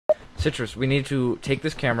Citrus, we need to take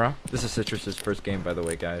this camera. This is Citrus's first game, by the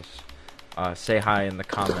way, guys. Say hi in the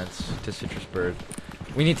comments to Citrus Bird.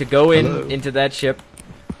 We need to go into that ship,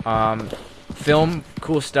 film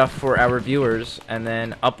cool stuff for our viewers, and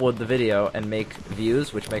then upload the video and make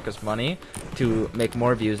views, which make us money, to make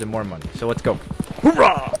more views and more money. So let's go.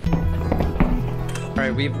 Hoorah!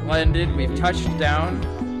 Alright, we've landed, we've touched down.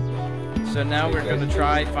 So now we're gonna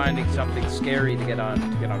try finding something scary to get on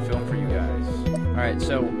film for you guys. Alright,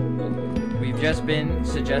 so we've just been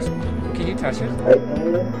suggested. Can you touch it?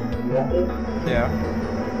 Yeah.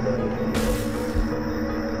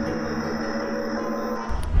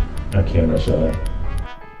 Okay, I'm not sure.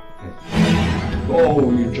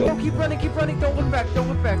 Oh, you jumped. Oh, keep running, don't look back,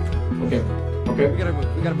 Okay, okay. We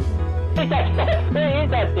gotta move. Very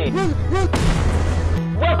interesting. Run!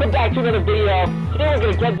 Welcome back to another video. Today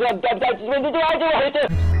we're gonna get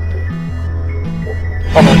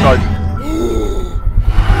Oh my god.